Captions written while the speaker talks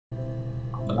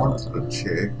want a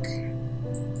chick.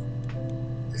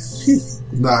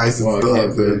 Nice. Well,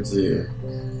 It's yeah.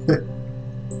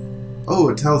 Oh,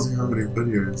 it tells you how many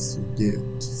videos you get.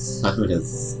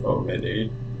 There's so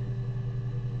many.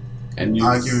 And you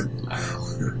Argument.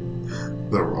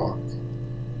 The Rock.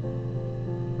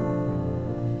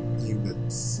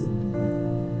 Units.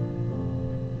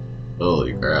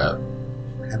 Holy crap.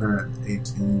 Henna at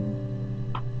 18.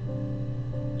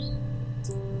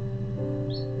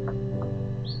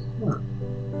 Huh.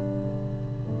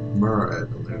 Murrah at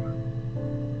 11.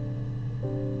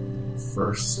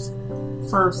 First.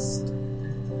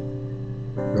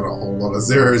 Got a whole lot of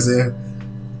zeros there.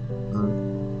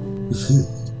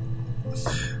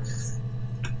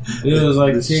 It was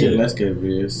like This 10 shit. basketball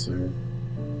videos, so.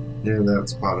 Yeah,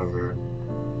 that's part of her.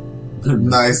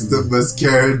 Nice, the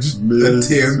miscarriage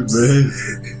attempts.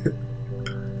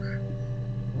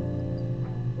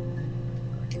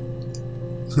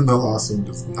 And the last one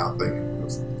was nothing. It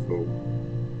was cool.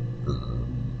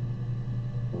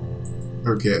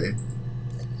 Okay.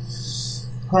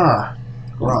 Huh.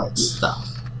 Right. Stuff.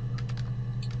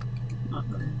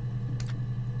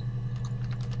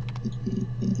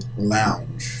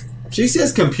 Lounge. She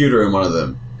says computer in one of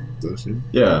them. Does she?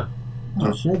 Yeah.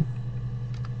 Oh, shit.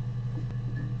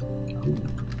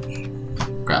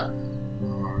 Crap.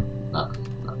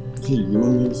 Gee, you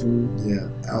want this one? Yeah.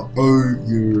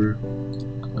 Lounge.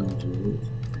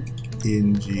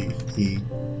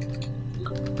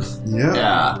 Yeah.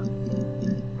 Yeah.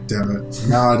 Damn it.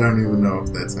 Now I don't even know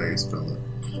if that's how you spell it.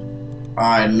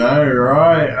 I know,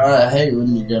 right? I hate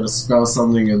when you gotta spell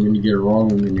something and then you get it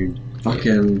wrong and then you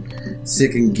fucking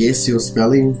second guess your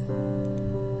spelling.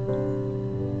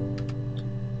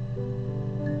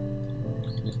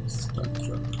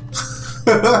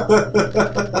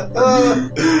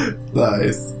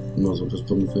 Nice. Might as well just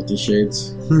put in 50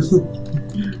 Shades.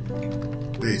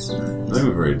 Basement. I think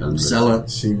we've already done this. Seller.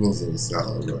 She was in the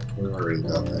cellar, but we've already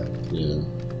done that. Yeah.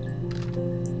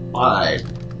 Why?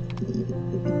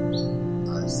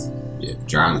 Nice. Yeah,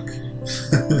 drunk.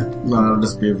 No, it'll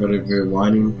just be a very good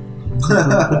whining.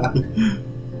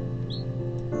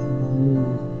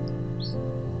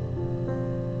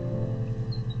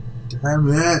 Damn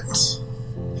it.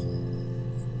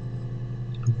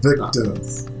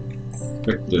 Victims.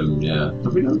 Victim, yeah.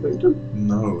 Have we done victim?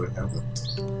 No, we haven't.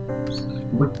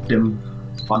 Victim.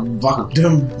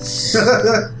 Victim.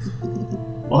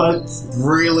 What?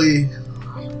 Really?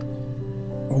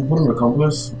 Oh, what an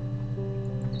accomplice.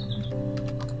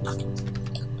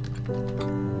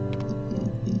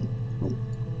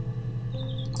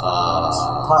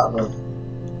 Partner.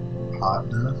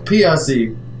 Partner?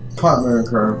 PIC. Partner and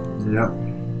crime. Yep.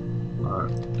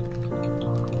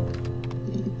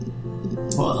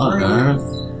 What on earth?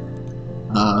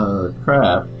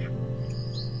 Crap.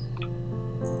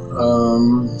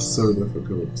 So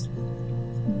difficult.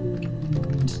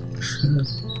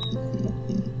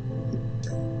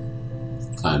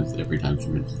 Times every time she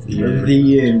mentions the The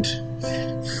end.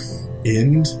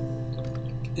 End?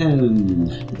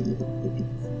 end.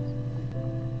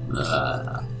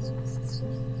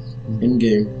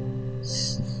 In-game.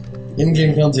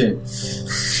 In-game content.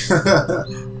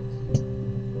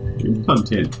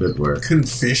 Content could work.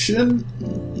 Confession?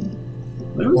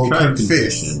 We Or tried confess?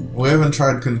 confession. We haven't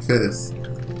tried confess.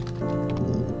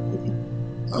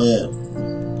 Yeah.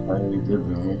 Highly good,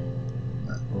 man.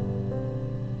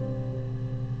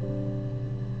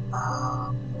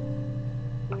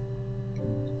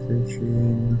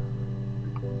 Confession.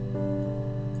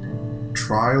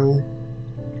 Trial.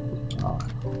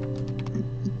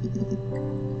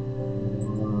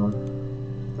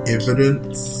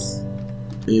 Evidence.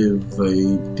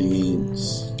 Evidence.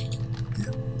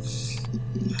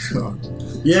 God.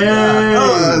 Yay!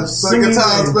 Oh, the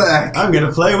guitar's back. I'm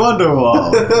gonna play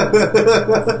Wonderwall.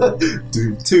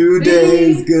 Dude, 2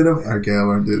 days gonna. Okay, I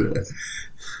won't do that.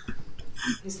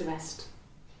 Here's the rest.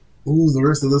 Ooh, the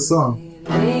rest of the song.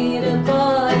 Laid a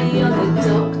body on the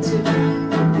doctor.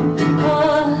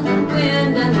 Oh, the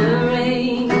wind and the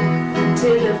rain.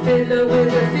 Till a fiddler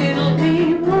with a fiddle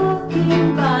came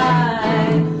walking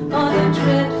by on a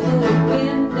dreadful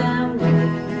wind and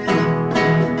rain.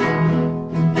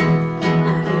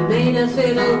 And he made a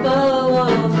fiddle bow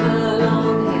of her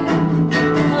long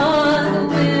hair. Oh, the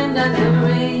wind and the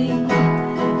rain.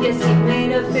 Yes, he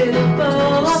made a fiddle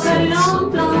bow of her long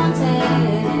blonde hair.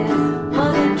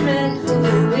 On a dreadful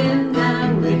wind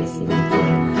and rain.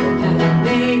 And he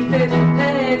made fiddle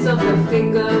pegs of her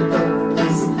finger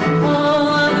bows.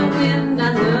 On the wind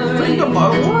and the rain. Finger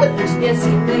bow, what? Yes,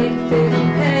 he made fiddle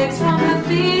pegs from her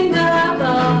finger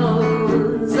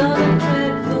bows. On a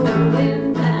dreadful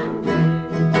wind and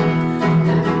rain.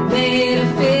 And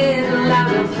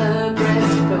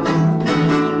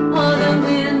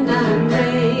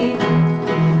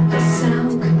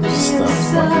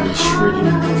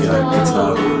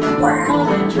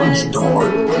Door.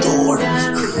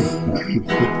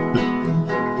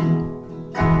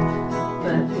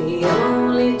 But the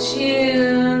only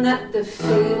tune that the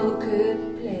fiddle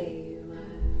could play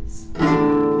was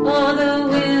all the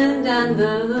wind and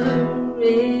the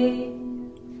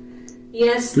rain.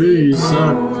 Yes, the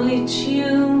only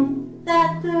tune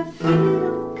that the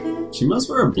fiddle could She must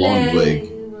wear a blonde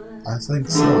wig. I think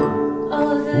so.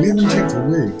 We haven't checked the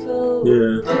wig.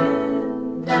 Yeah.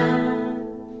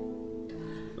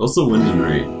 Also wind and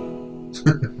rain.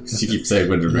 She keeps saying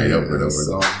wind and rain over and over.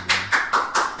 So,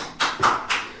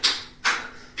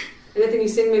 Anything you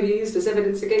sing may be used as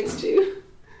evidence against you.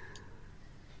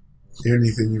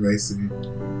 anything you may see.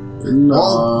 No.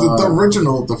 Well, the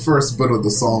original, the first bit of the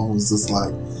song was just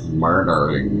like,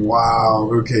 Murdering. wow,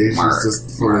 okay, she's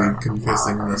just fully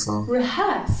confessing herself.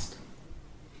 Rehearsed?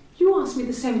 You ask me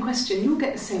the same question, you'll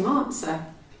get the same answer.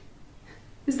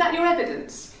 Is that your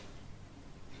evidence?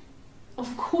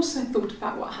 Of course I thought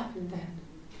about what happened then.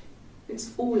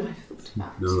 It's all I've thought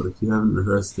about. No, if you haven't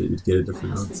rehearsed it, you'd get a My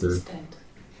different husband answer. is dead.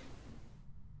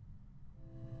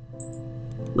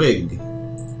 Wig.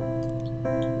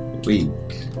 Wig.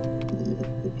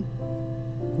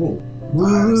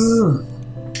 Nice.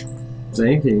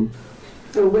 Thinking.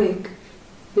 A wig?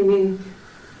 You mean...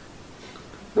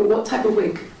 But what type of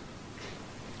wig?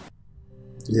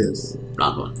 Yes,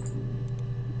 Blonde one.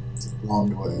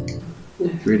 blonde wig. No,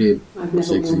 Really I've never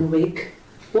sexy. worn a wig.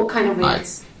 What kind of wig?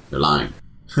 Lies. You're lying.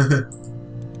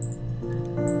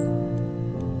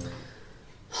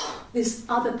 This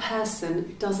other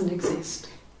person doesn't exist.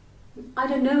 I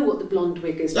don't know what the blonde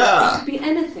wig is, but Ah. it could be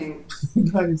anything.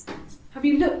 Nice. Have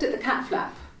you looked at the cat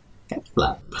flap? Cat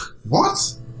flap. What?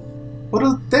 What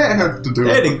does that have to do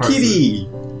Hey, with the person? kitty!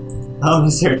 I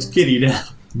want to search kitty now.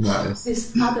 Nice.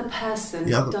 This other person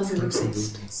The other doesn't person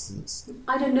exist. doesn't exist.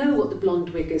 I don't know what the blonde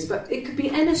wig is, but it could be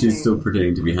anything. She's still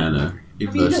pretending to be Hannah, even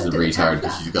Have you though she's a looked at the retard cat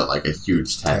because flap? she's got like a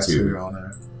huge Tattoo tattoo. on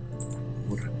her.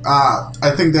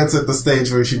 I think that's at the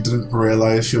stage where she didn't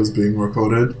realize she was being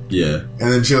recorded. Yeah.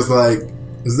 And then she was like,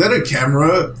 is that a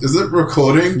camera? Is it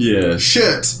recording? Yeah.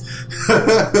 Shit!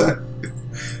 I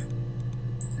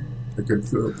could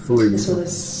fully... This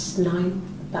was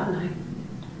about 9.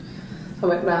 I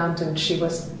went round and she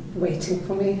was waiting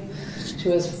for me. She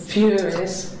was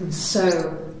furious and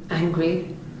so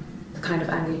angry, the kind of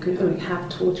anger you can only have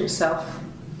towards yourself.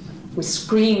 We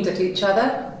screamed at each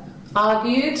other,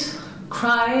 argued,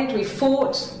 cried, we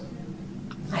fought.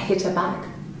 I hit her back,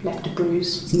 left a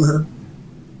bruise.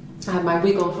 I had my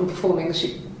wig on from performing and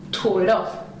she tore it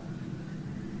off.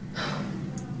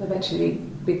 Eventually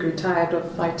we grew tired of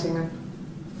fighting and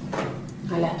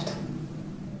I left.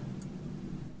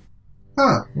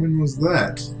 Huh, when was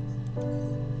that?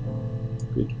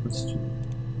 Good question.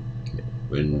 Okay.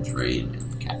 Wind, rain,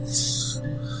 and cats.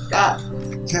 Cat.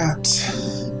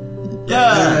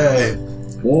 Yeah! Yay!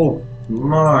 Oh,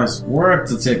 nice work,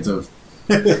 detective.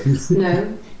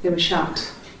 No, they were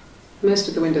shut. Most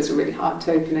of the windows are really hard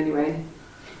to open anyway.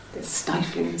 They're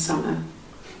stifling in summer.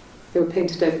 They were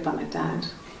painted over by my dad.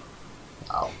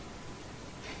 Wow.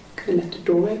 Could have left a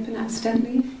door open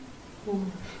accidentally. Or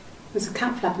there's a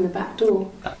cat flap in the back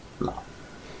door. Cat flap.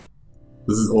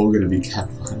 This is all going to be cat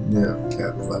flap. Yeah,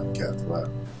 cat flap.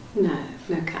 No,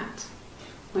 no cat.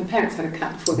 My parents had a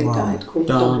cat before they Wow. died called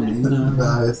Domino.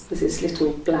 Nice. There's this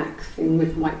little black thing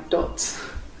with white dots.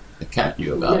 The cat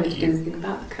knew I about don't know you. anything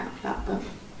about the cat flap, but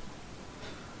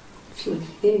if you were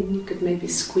thin, you could maybe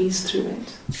squeeze through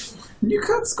it. You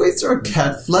can't squeeze through a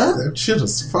cat flap? That shit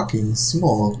is fucking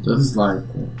small. Just like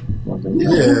fucking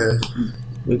Yeah.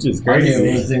 Which is I crazy. didn't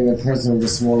even think the person with the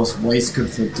smallest waist could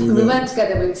fit through When we that. went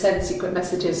together, we'd send secret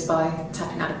messages by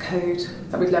tapping out a code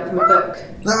that we'd learned from a book.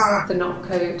 Ah! The knock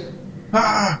code.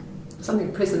 Ah!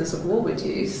 Something prisoners of war would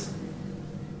use.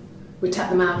 We'd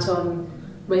tap them out on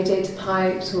radiator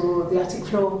pipes or the attic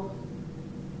floor.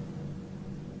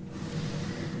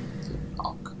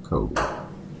 Knock code.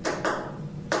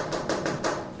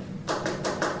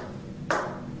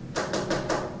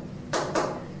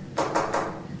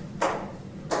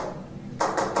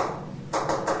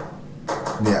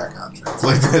 Yeah, I can't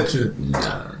translate that shit.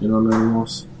 No. You don't know anymore?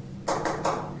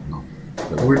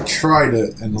 We tried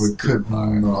it and we could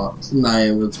not. Nah,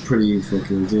 it was pretty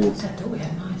fucking intense. I thought we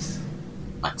had mice,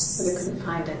 but they Nice. couldn't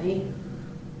find any.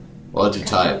 What'd you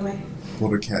type? Anyway,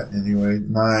 What a cat anyway.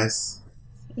 Nice.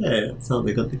 Yeah, that's how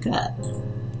they got the cat.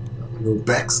 Little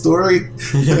backstory.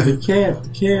 The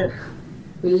cat.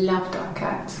 we loved our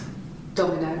cat,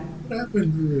 Domino. What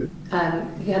happened to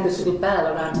it? He had this little bell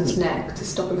around his neck to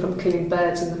stop him from killing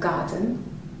birds in the garden.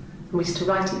 And we used to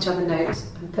write each other notes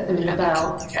and put them in the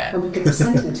bell, killed the cat. and we could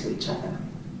send them to each other.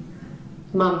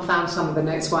 Mum found some of the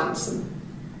notes once, and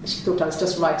she thought I was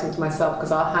just writing to myself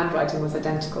because our handwriting was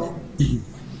identical.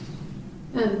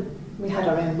 And we had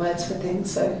our own words for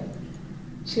things, so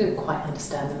she didn't quite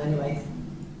understand them anyway.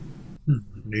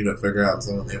 Need to figure out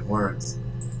some of them words.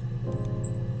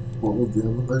 What were the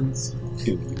other things?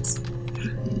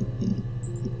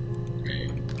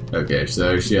 Okay,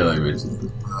 so she only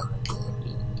mentioned.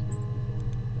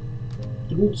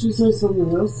 Didn't she say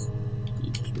something else?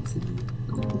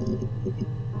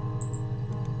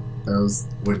 That was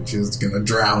when she was gonna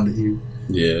drown you.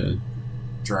 Yeah.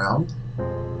 Drowned?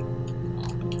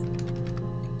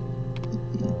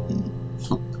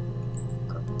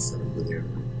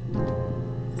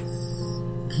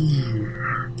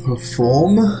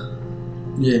 Perform?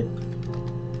 Yeah.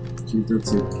 Dude,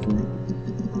 that's it.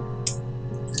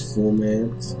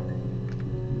 Formats.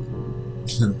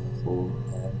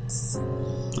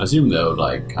 Formats. I assume they would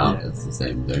like count as the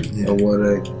same thing. Yeah. Or what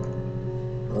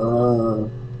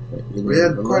We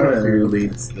had quite a few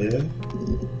leads there.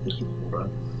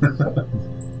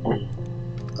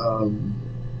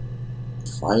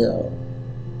 Fire.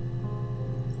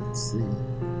 Let's see.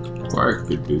 Or it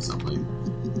could do something.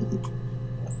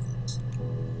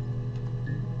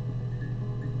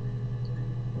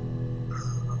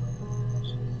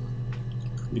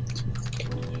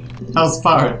 House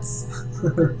parts.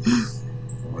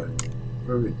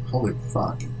 Holy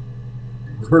fuck.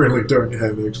 We really don't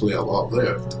have actually a lot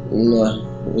left.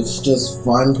 No, it's just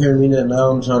fine tuning it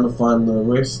now. I'm trying to find the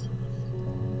rest.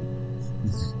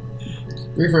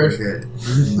 Refresh. Okay.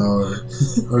 No.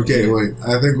 Okay, wait.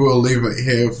 I think we'll leave it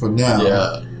here for now.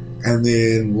 Yeah. And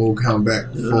then we'll come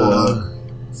back for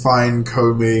fine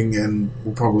combing, and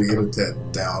we'll probably edit that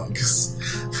down because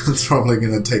it's probably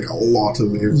going to take a lot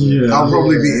of effort. Yeah. I'll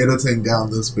probably be editing down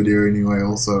this video anyway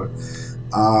also.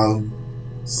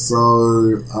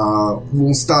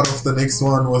 We'll start off the next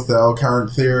one with our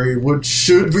current theory, which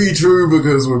should be true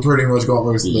because we've pretty much got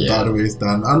most of the database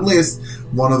done, unless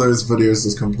one of those videos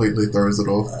just completely throws it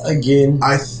off. Again.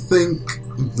 I think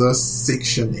this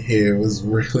section here is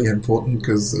really important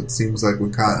because it seems like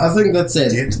we can't I think that's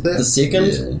it. get there. The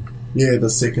second? Yeah, the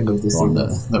second of the On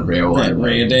sequence. the real That one.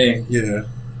 rare day. Yeah.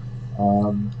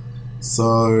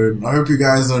 So I hope you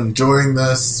guys are enjoying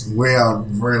this. We are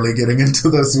really getting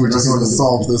into this. We just want to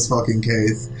solve this fucking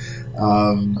case.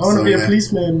 I want to be a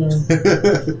policeman now.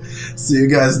 See you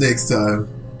guys next time.